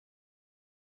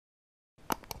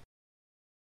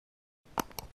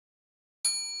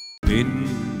එන්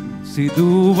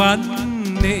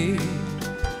සිදුවන්නේ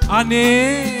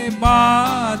අනේ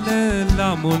බාල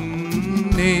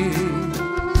ළමුන්නේ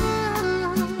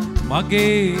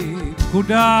මගේ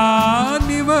කුඩා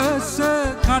නිවස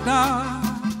කඩා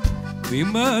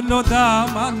විම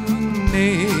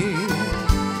නොදාමන්නේ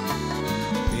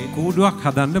කූඩුවක්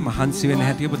හදන්න මහන්සි වෙන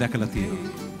හැටි ඔබ දැකලා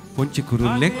තියෙනවා. පුංචි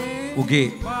කුරුල්ලෙක් උගේ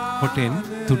හොටෙන්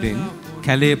තුඩෙන්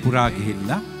කැලේ පුරා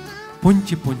ගිහිල්ලා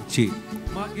පුංචි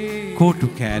කෝටු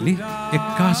කෑලි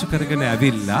එක්කාසු කරගෙන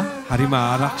ඇවිල්ලා හරිම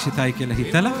ආරක්ෂිතයි කියලා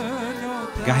හිතලා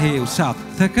ගහේ උස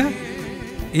අත්තක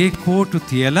ඒ කෝටු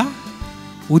තියලා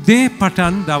උදේ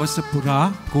පටන් දවස පුරා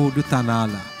කූඩු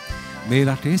තනාලා. මේ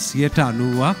රටේ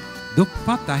 90%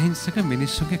 දුප්පත් අහිංසක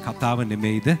මිනිස්සුගේ කතාව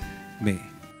නෙමෙයිද මේ.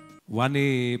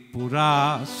 වනේ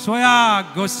පුරා සොයා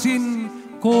ගොසින්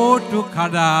කෝටු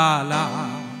කඩාලා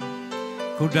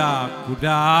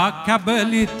කුඩා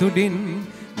කැබලි තුඩින්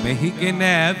මෙහිගෙන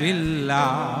ඇවිල්ලා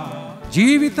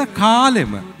ජීවිත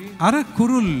කාලෙම අර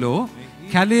කුරුල්ලෝ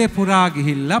කැලේ පුරා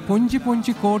ගිහිල්ලා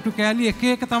පුංචි කෝටු කෑලි එක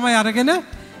එක තමයි අරගෙන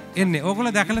එන්නේ.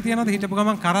 ඕගොල්ලෝ දැකලා තියෙනවද හිටපු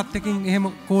ගමන් කරත් එකකින් එහෙම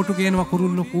කෝටු ගේනවා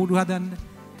කුරුල්ලෝ කූඩු හදන්න?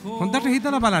 හොඳට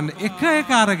හිතලා බලන්න. එක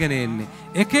අරගෙන එන්නේ.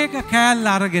 එක කෑල්ල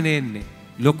අරගෙන එන්නේ.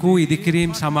 ලොකු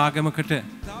ඉදිකිරීම් සමාගමකට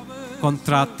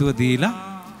කොන්ත්‍රාත්තුව දීලා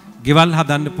ගෙවල්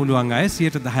හදන්න පුළුවන් අය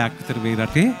 10% විතර මේ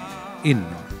රටේ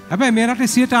ඉන්නවා. හැබැයි මේ රටේ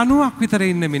 90% විතර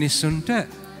ඉන්න මිනිස්සුන්ට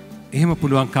එහෙම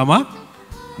පුළුවන් කමක්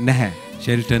නැහැ.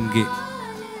 ෂෙල්ටන්ගේ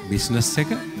බිස්නස්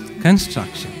එක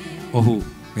කන්ස්ට්‍රක්ෂන්. ඔහු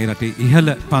මේ රටේ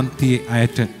ඉහළ පන්තියේ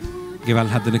අයට ගෙවල්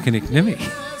හදන කෙනෙක් නෙවෙයි.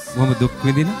 බොහොම දුක්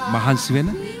විඳින, මහන්සි වෙන,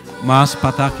 මාස්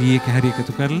පතා කීයක හැරි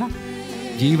එකතු කරලා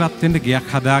ජීවත් වෙන්න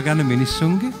ගයක් හදාගන්න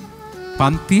මිනිස්සුන්ගේ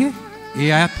පන්තියේ ඒ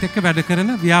අයත් එක්ක වැඩ කරන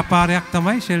ව්‍යාපාරයක්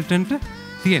තමයි ෂෙල්ටන්ට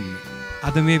තියෙන්නේ.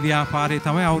 අද මේ ව්‍යාපාරය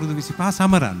තමයි අවුරුදු 25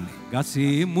 සමරන්නේ.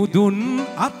 ගසේ මුදුන්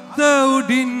අත්ත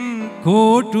උඩින්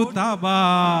කෝටු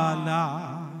තබාලා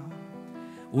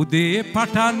උදේ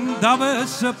පටන්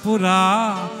දවස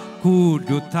පුරා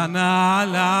කූඩු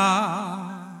තනාලා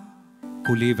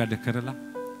කුලී වැඩ කරලා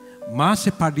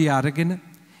මාසේ පඩිය අරගෙන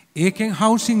ඒකෙන්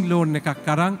හවුසින් ලෝන් එකක්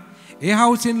අරන් ඒ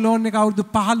හවුසින් ලෝන් එක අවුරුදු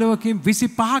 15කින්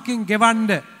 25කින් ගෙවන්න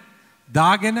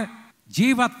දාගෙන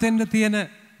ජීවත් වෙන්න තියෙන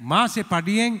මාසේ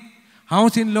පඩියෙන්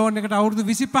හවුසින් ලෝන් එකට අවුරුදු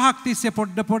 25ක් තිස්සේ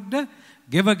පොඩ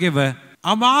ගෙව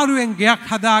අමාරුවෙන් ගයක්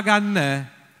හදාගන්න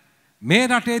මේ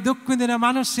රටේ දුක් විඳින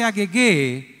මිනිස්සයාගේ ගේ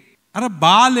අර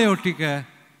බාලයෝ ටික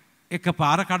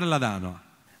එකපාර කඩලා දානවා.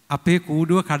 අපේ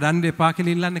කූඩුව කඩන්න එපා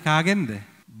කියලා ඉල්ලන්නේ කාගෙන්ද?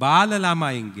 බාල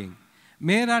ළමයින්ගෙන්.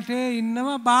 මේ රටේ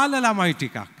ඉන්නවා බාල ළමයි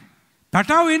ටිකක්.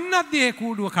 පැටව ඉන්නත් ඒ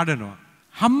කූඩුව කඩනවා.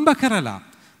 හම්බ කරලා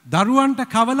දරුවන්ට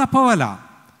කවලා පවලා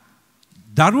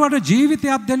දරුවට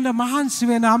ජීවිතයක් දෙන්න මහන්සි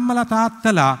වෙන අම්මලා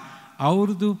තාත්තලා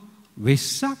අවුරුදු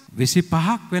 20ක්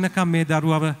 25ක් වෙනකම් මේ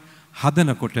දරුවව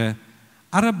හදනකොට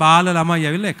අර බාල ළමයි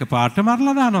ඇවිල්ලා එකපාරට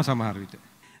මරලා දානවා සමහර විට.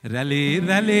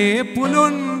 රැලේ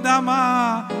පුළුන්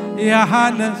දමා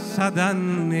යහන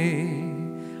සදන්නේ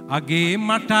අගේ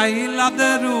මටයි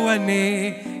ලදරුවනේ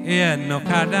එය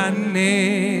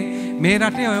නොකඩන්නේ. මේ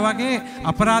රටේ ඔය වගේ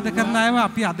අපරාධ කරන අයව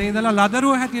අපි අද ඉඳලා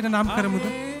ලදරුව හැටියට නම් කරමුද?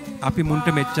 අපි මුන්ට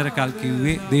මෙච්චර කල්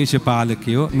කිව්වේ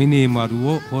දේශපාලකයෝ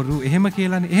මිනිමරුවෝ හොරු එහෙම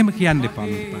කියලානේ. එහෙම කියන්න එපා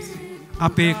ඊට පස්සේ.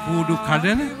 අපේ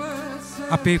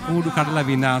කූඩු කඩලා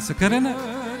විනාශ කරන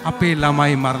අපේ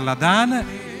ළමයි මරලා දාන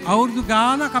අවුරුදු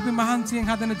ගානක් අපි මහන්සියෙන්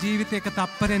හදන ජීවිතයක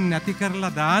තප්පරෙන් නැති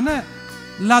කරලා දාන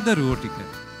ලදරුවෝ ටික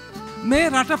මේ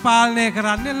රට පාලනය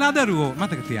කරන්නේ ලදරුවෝ.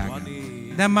 මතක තියාගන්න.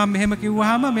 දැන් මම මෙහෙම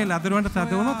කිව්වහම මේ ලදරුවන්ට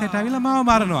තද වුණොත් හෙට ඇවිල්ලා මාව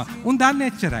මරනවා. උන් දන්නේ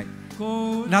එච්චරයි.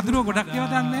 ලදරුවෝ ගොඩක් ඒවා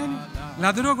දන්නේ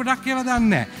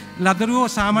නැහැ. ලදරුවෝ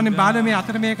සාමාන්‍ය බාල මේ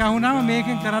අතර මේක වුණාම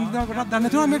මේකෙන් කරන්න දව කොටක් දන්නේ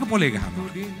නැතුව මේක පොලේ ගහනවා.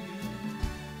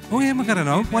 ඔය එහෙම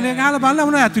කරනවා. පොලේ ගහලා බලලා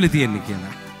මොනවද ඇතුලේ තියෙන්නේ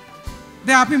කියලා.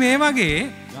 දැන් අපි මේ වගේ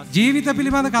ජීවිත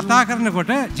පිළිබඳ කතා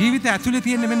කරනකොට ජීවිත ඇතුලේ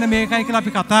තියෙන මෙන්න මේකයි කියලා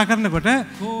අපි කතා කරනකොට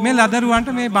මේ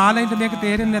ලදරුවන්ට මේ බාලයින්ට මේක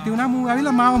තේරෙන්නේ නැති වුණා. මූ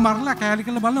ඇවිල්ලා මාව මරලා කෑලි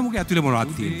කරලා බලන මුගේ ඇතුලේ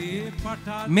මොනවද තියෙන්නේ.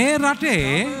 මේ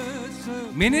රටේ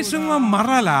මිනිස්සුන්ව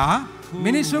මරලා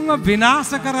මිනිස්සුන්ව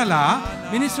විනාශ කරලා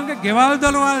මිනිස්සුන්ගේ ගෙවල්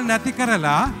දොරවල් නැති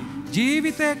කරලා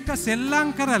ජීවිතය එක්ක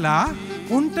සෙල්ලම් කරලා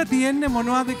උන්ට තියෙන්නේ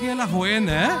මොනවද කියලා හොයන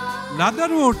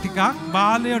ලදරුවෝ ටිකක්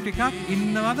බාලයෝ ටිකක්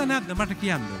ඉන්නවද නැද්ද මට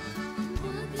කියන්න.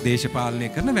 දේශපාලනය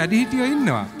කරන වැඩිහිටියෝ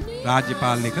ඉන්නවා. රාජ්‍ය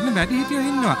පාලනය කරන වැඩිහිටියෝ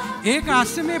ඉන්නවා. ඒක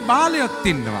අස්සේ මේ බාලයොත්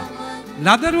ඉන්නවා.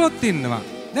 ලදරුවොත් ඉන්නවා.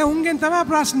 දැන් උන්ගෙන් තමයි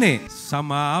ප්‍රශ්නේ.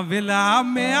 සමා වෙලා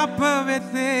මේ අප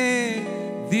වෙතේ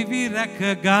දිවි රැක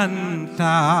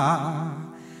ගන්තා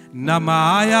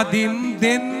නමායදින්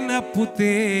දෙන්න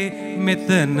පුතේ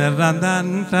මෙතන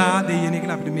රඳන්තා දෙයනේ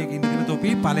කියලා අපිට මේක ඉඳගෙන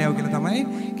තොපි ඵලයව කියලා තමයි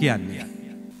කියන්නේ.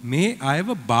 මේ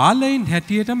අයව බාලයින්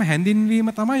හැටියටම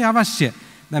හැඳින්වීම තමයි අවශ්‍ය.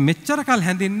 දැන් මෙච්චර කල්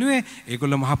හැඳින්නුවේ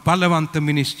ඒගොල්ලෝ මහ බලවන්ත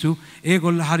මිනිස්සු,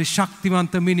 ඒගොල්ලෝ හරි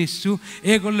ශක්තිවන්ත මිනිස්සු,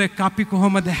 ඒගොල්ලෝ එක්ක අපි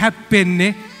කොහොමද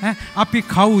හැප්පෙන්නේ? අපි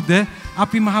කවුද?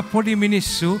 අපි මහ පොඩි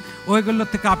මිනිස්සු.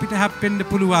 ඔයගොල්ලොත් එක්ක අපිට හැප්පෙන්න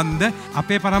පුළුවන්ද?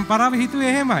 අපේ પરම්පරාව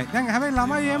හිතුවේ එහෙමයි. දැන් හැබැයි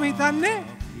ළමයි එහෙම හිතන්නේ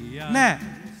නෑ.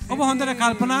 ඔබ හොඳට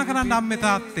කල්පනා කරන්න අම්මේ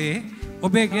තාත්තේ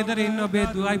ඔබේ ගෙදර ඉන්න ඔබේ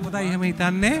දුවයි පුතයි එහෙම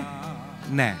හිතන්නේ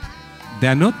නෑ.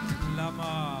 දැනුත්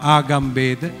ආගම්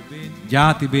ભેද,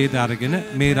 ජාති ભેද අරගෙන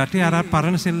මේ රටේ අර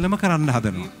පරණ සෙල්ලම කරන්න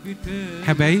හදනවා.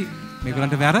 හැබැයි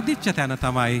මේගොල්ලන්ට වැරදිච්ච තැන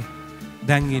තමයි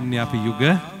දැන් ඉන්නේ අපි යුග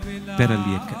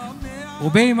පෙරලියක.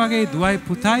 ඔබේ මගේ දුවයි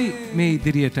පුතයි මේ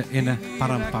ඉදිරියට එන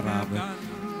પરම්පරාව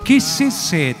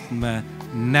කිසිසේත්ම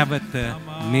නැවත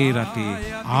මේ රටේ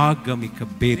ආගමික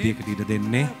ભેදයකට ඉඩ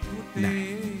දෙන්නේ නැහැ.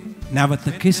 නැවත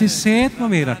කිසිසේත්ම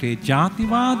මේ රටේ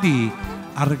ජාතිවාදී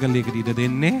අරගලයකට ඉඩ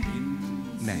දෙන්නේ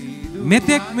නැහැ.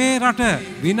 මෙතෙක් මේ රට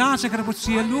විනාශ කරපු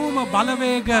සියලුම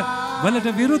බලවේග වලට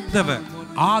විරුද්ධව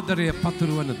ආදරය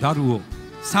පතුරවන දරුවෝ,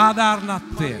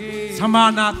 සාධාරණත්වය,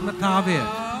 සමානාත්මතාවය,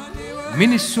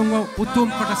 මිනිස්සුන්ව උතුම්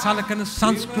කොට සලකන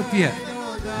සංස්කෘතිය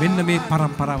මෙන්න මේ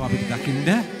પરම්පරාව අපිට දකින්න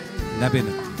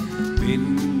ලැබෙනවා. පින්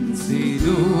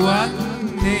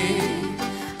සිදුවන්නේ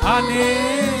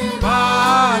අනේ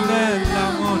බාල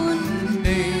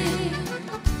ළමුන්නේ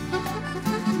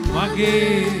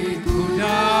මගේ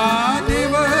කුඩා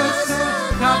දවස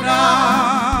කඩා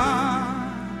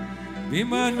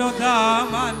බිම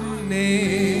නොදාමන්නේ.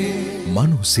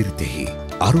 මනුසිරිතෙහි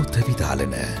අරුත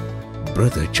විදාලන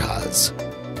බ්‍රදර් චාල්ස්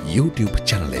YouTube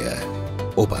චැනලය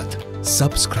ඔබත්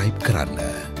සබස්ක්‍රයිබ් කරන්න.